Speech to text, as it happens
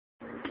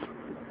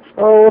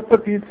Oh, what's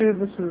up YouTube?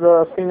 This is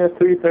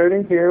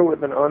Cena330 here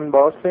with an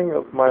unboxing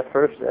of my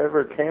first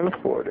ever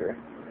camcorder.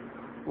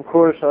 Of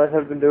course, I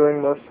have been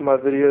doing most of my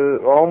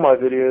videos, all my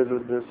videos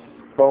with this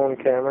phone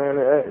camera, and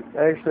it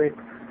actually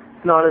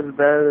not as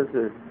bad as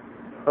the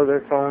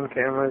other phone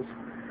cameras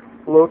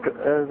look,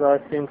 as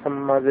I've seen some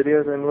of my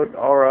videos and look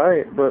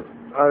alright, but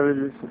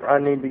I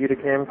need to get a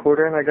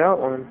camcorder and I got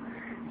one.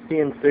 It's the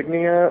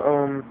Insignia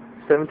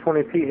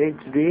 720p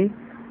HD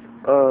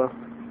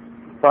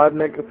 5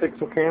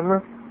 megapixel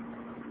camera.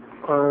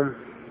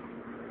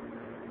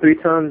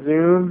 3x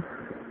zoom.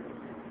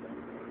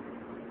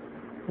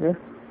 Yeah.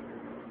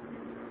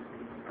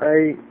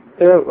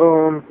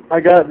 I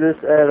got this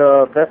at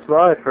Best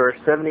Buy for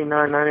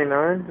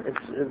 $79.99.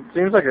 It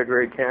seems like a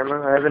great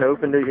camera. I haven't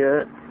opened it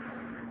yet,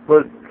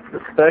 but the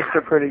specs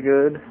are pretty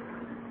good.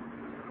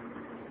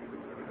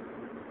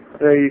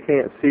 I know you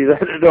can't see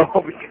that at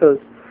all because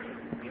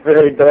it's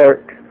very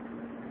dark.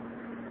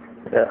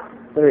 Yeah,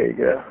 there you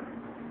go.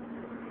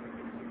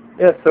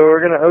 Yeah, so we're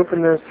going to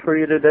open this for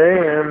you today,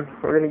 and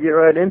we're going to get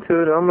right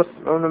into it. I'm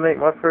going to make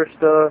my first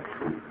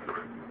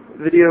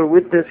video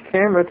with this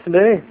camera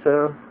today,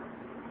 so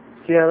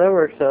see how that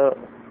works out.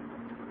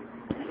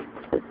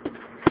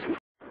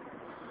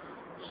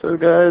 So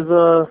guys,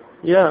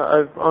 yeah,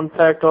 I've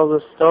unpacked all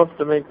this stuff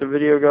to make the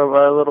video go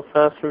by a little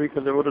faster,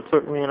 because it would have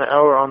took me an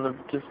hour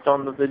just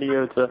on the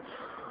video to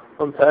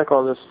unpack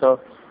all this stuff.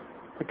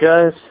 But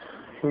guys,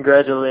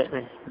 congratulate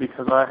me,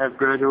 because I have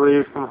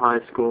graduated from high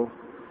school.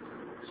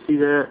 See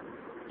that?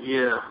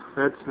 Yeah,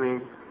 that's me,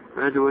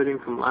 graduating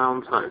from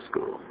Lowndes High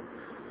School.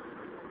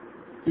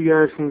 You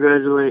guys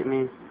congratulate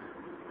me.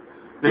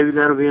 Maybe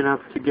that'll be enough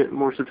to get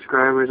more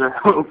subscribers, I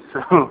hope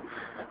so.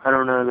 I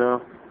don't know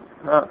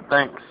though.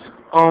 Thanks.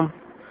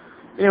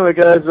 Anyway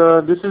guys,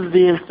 this is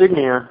the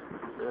Insignia.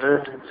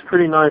 It's a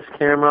pretty nice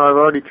camera. I've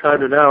already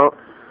tried it out.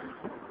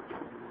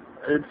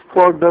 It's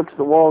plugged up to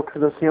the wall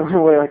because that's the only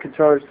way I could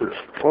charge it.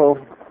 Well,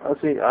 I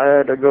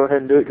had to go ahead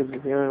and do it because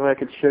it's the only way I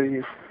could show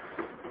you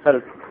how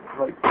to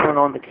turn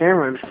on the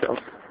camera itself.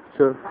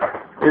 So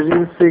there's the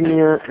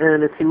Insignia,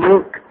 and if you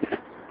look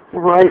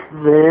right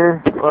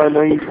there, well, I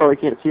know you probably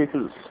can't see it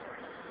because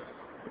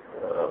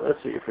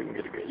let's see if we can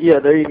get it good. Yeah,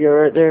 there you go,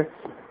 right there.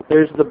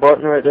 There's the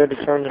button right there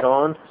to turn it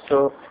on.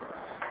 So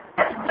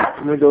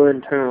I'm gonna go ahead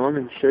and turn it on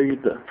and show you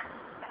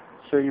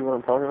what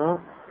I'm talking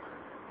about.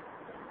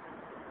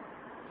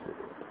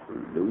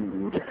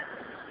 Load.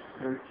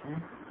 Okay.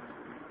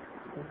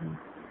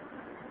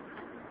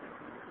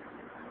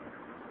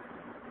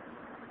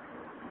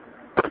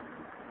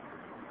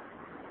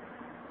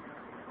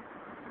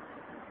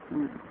 I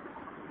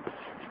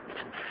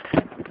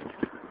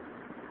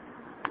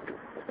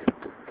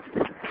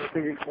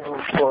think it's going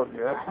to plug,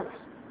 yeah.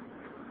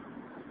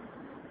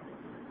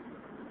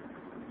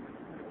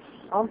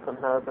 Something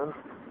happened.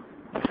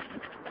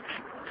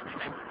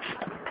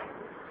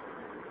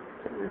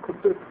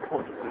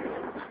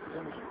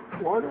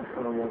 Why does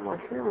I don't want my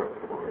camera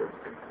to work?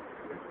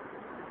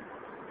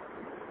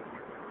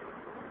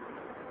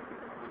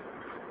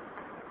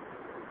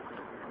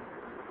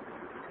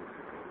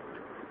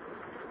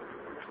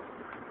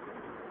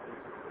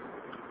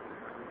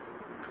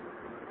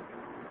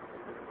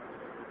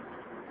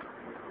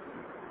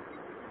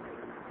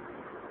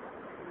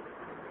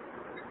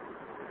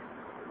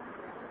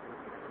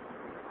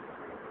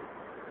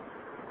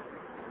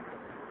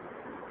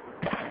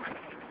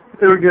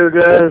 There we go,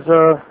 guys.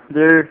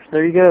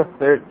 There you go.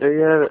 There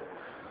you have it.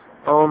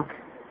 I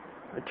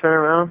turn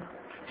around.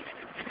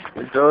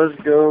 It does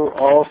go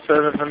all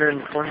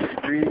 720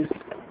 degrees,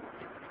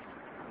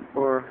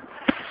 or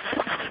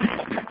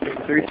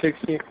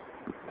 360.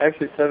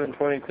 Actually,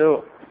 720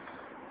 tilt,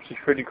 which is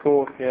pretty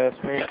cool if you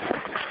ask me.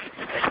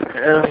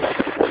 And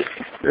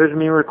there's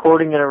me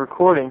recording and a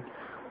recording.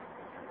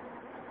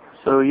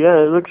 So yeah,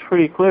 it looks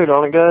pretty clear,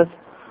 don't it, guys?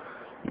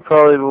 You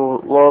probably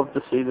will love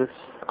to see this.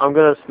 I'm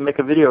going to make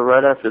a video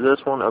right after this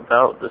one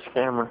about this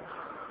camera.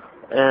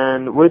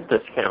 And with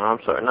this camera, I'm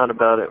sorry, not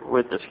about it,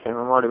 with this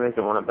camera. I'm already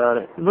making one about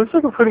it. It looks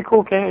like a pretty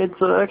cool camera.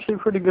 It's actually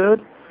pretty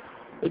good.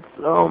 It's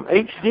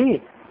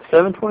HD,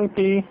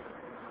 720p.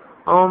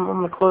 I'm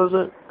going to close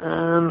it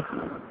and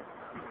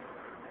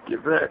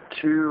get back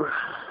to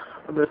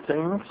other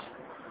things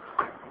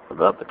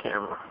about the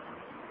camera.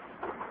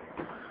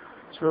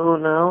 So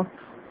now,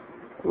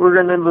 we're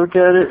going to look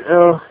at it.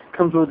 It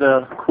comes with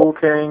a cool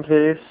carrying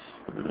case.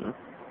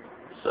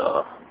 It's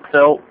a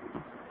felt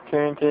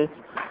carrying case,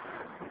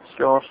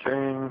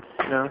 drawstring,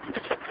 you know.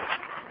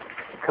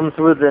 It comes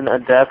with an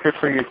adapter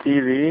for your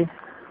TV,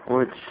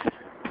 which is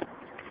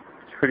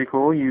pretty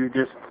cool. You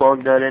just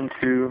plug that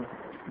into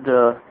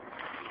the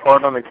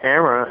part on the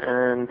camera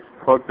and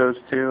plug those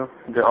two,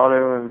 the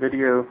audio and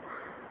video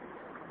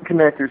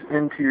connectors,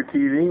 into your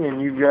TV,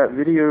 and you've got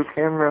video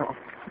camera.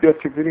 You've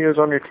got your videos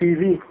on your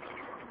TV.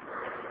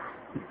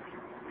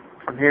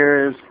 And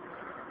here is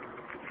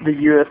the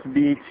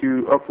USB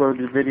to upload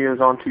the videos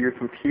onto your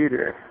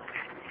computer.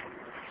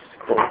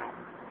 Cool.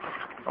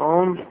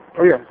 Oh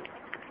yeah.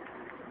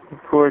 Of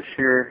course,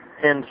 your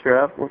hand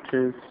strap, which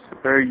is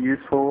very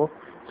useful,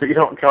 so you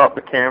don't drop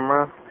the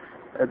camera.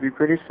 That'd be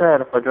pretty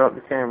sad if I dropped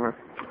the camera.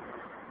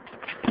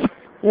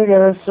 Yeah,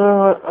 guys,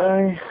 so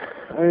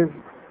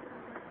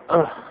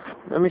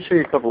let me show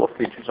you a couple of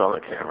features on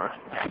the camera.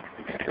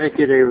 Make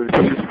it able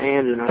to use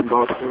hand and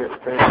unboxing at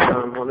the same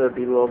time. Well, that'd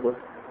be lovely.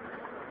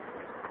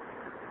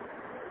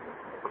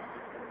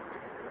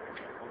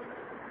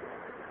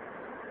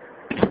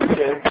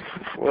 Okay,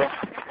 well,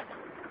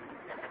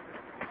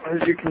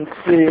 as you can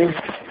see,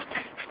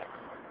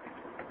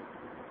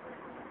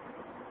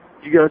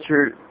 you got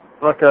your,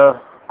 like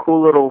a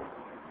cool little,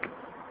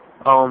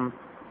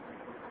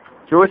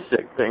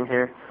 joystick thing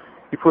here.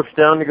 You push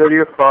down to go to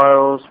your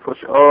files,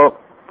 push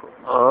up,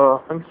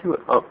 let me see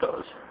what up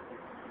does.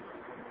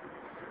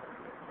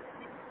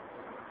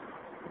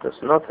 It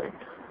does nothing.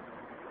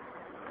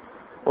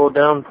 Well,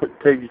 down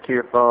takes you to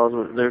your files,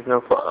 but there's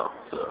no file,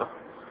 so.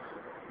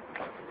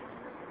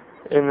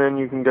 And then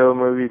you can go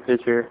movie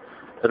picture.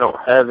 I don't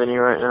have any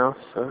right now,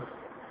 so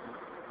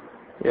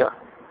yeah.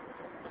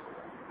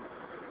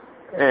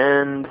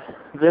 And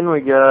then we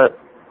got,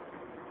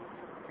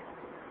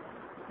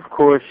 of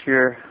course,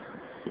 your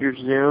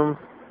zoom,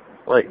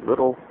 like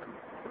little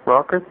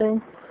rocker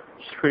thing,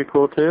 which is pretty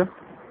cool too.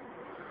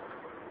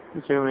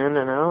 Zoom in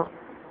and out.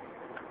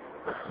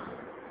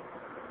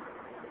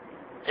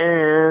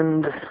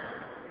 And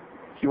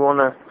if you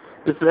wanna,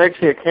 this is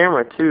actually a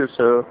camera too,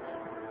 so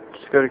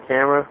just go to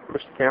camera,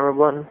 push the camera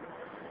button,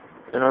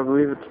 and I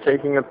believe it's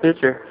taking a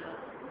picture.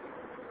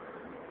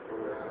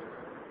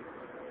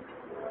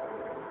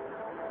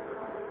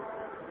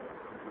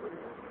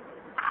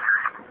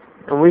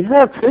 And we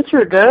have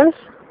picture, guys.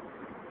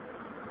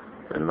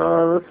 And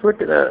let's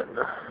look at that.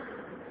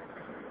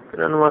 Go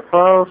down to my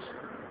files.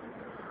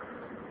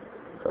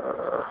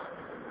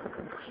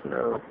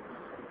 No.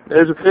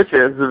 There's a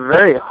picture. It's a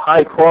very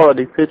high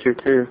quality picture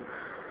too.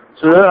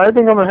 So I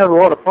think I'm gonna have a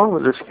lot of fun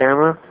with this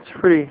camera. It's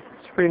pretty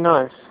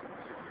nice.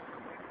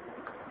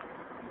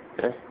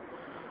 Okay.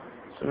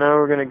 So now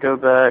we're gonna go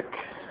back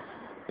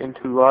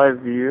into live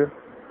view.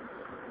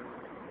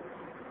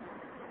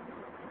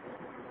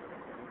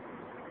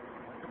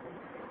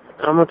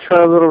 I'm gonna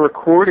try a little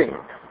recording.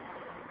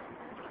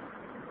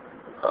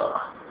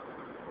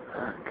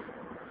 Back.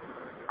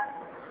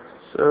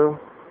 So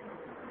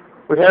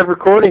we have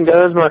recording,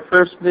 guys. My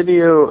first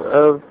video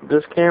of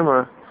this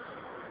camera.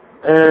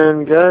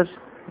 And guys,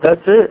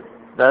 that's it.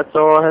 That's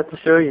all I have to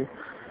show you.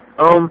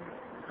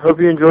 Hope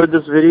you enjoyed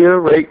this video.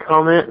 Rate,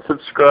 comment,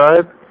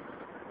 subscribe.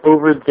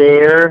 Over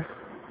there.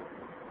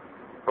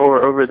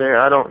 Or over there,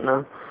 I don't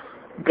know.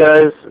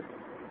 Guys,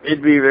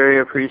 it'd be very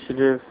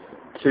appreciative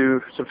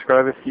to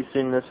subscribe if you've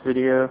seen this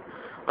video.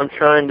 I'm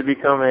trying to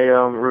become a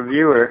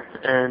reviewer,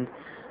 and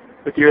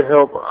with your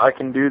help I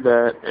can do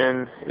that,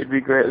 and it'd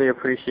be greatly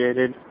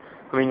appreciated.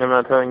 I mean, I'm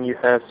not telling you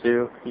have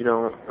to. You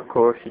don't, of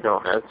course you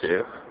don't have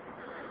to.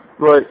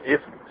 But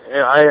if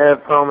I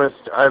have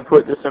promised, I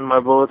put this in my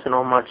bulletin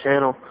on my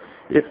channel,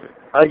 if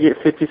I get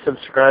 50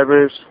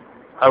 subscribers,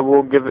 I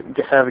will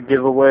have a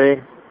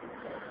giveaway.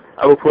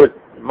 I will put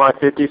my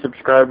 50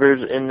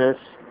 subscribers in this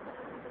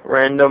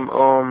random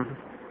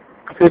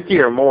 50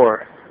 or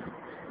more.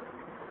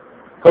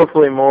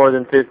 Hopefully more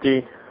than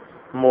 50.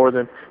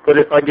 But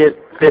if I get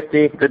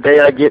 50, the day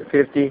I get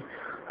 50,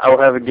 I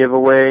will have a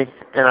giveaway,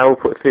 and I will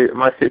put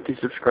my 50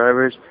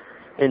 subscribers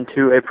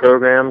into a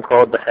program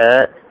called The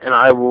Hat, and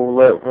I will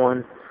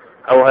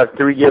have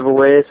 3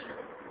 giveaways,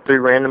 3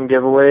 random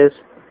giveaways.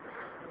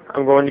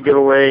 I'm going to give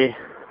away,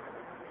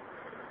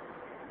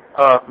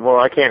 well,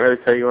 I can't really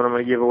tell you what I'm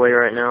going to give away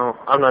right now.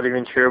 I'm not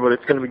even sure, but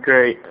it's going to be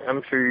great.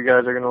 I'm sure you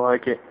guys are going to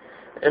like it.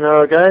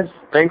 And guys,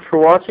 thanks for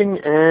watching,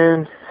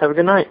 and have a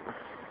good night.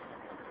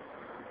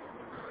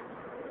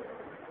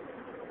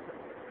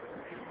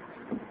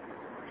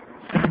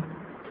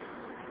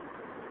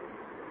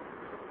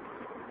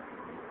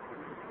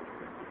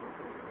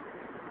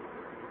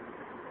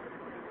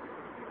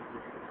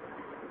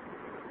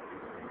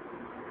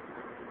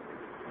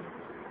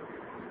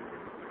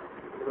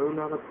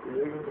 Not a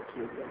billion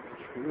kids after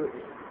true.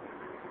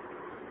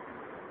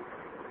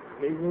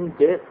 Amazing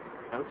dip,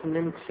 bouncing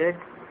them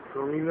chicks.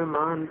 Don't even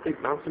mind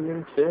take bouncing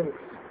them chicks.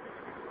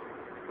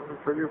 I'm a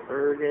Burger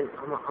Bergen.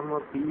 I'm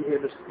gonna be here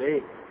to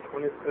stay.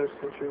 21st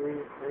century. We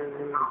have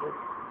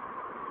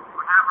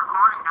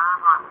recording, guys.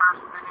 My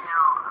first video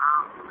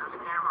of this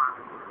camera.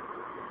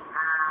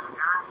 And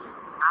guys,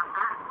 that's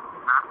it.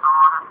 That's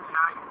all I have to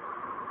show you.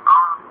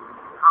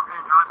 Hope you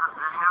enjoyed this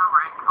video.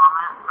 Rate,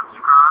 comment,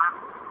 subscribe.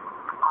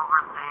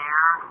 Over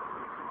there,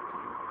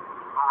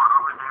 or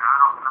over there, I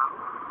don't know.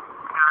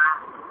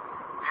 Guys,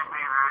 it'd be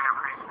very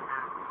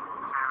appreciative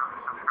to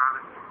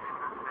subscribe if you've seen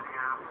this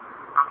video.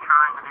 I'm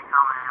trying to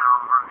become a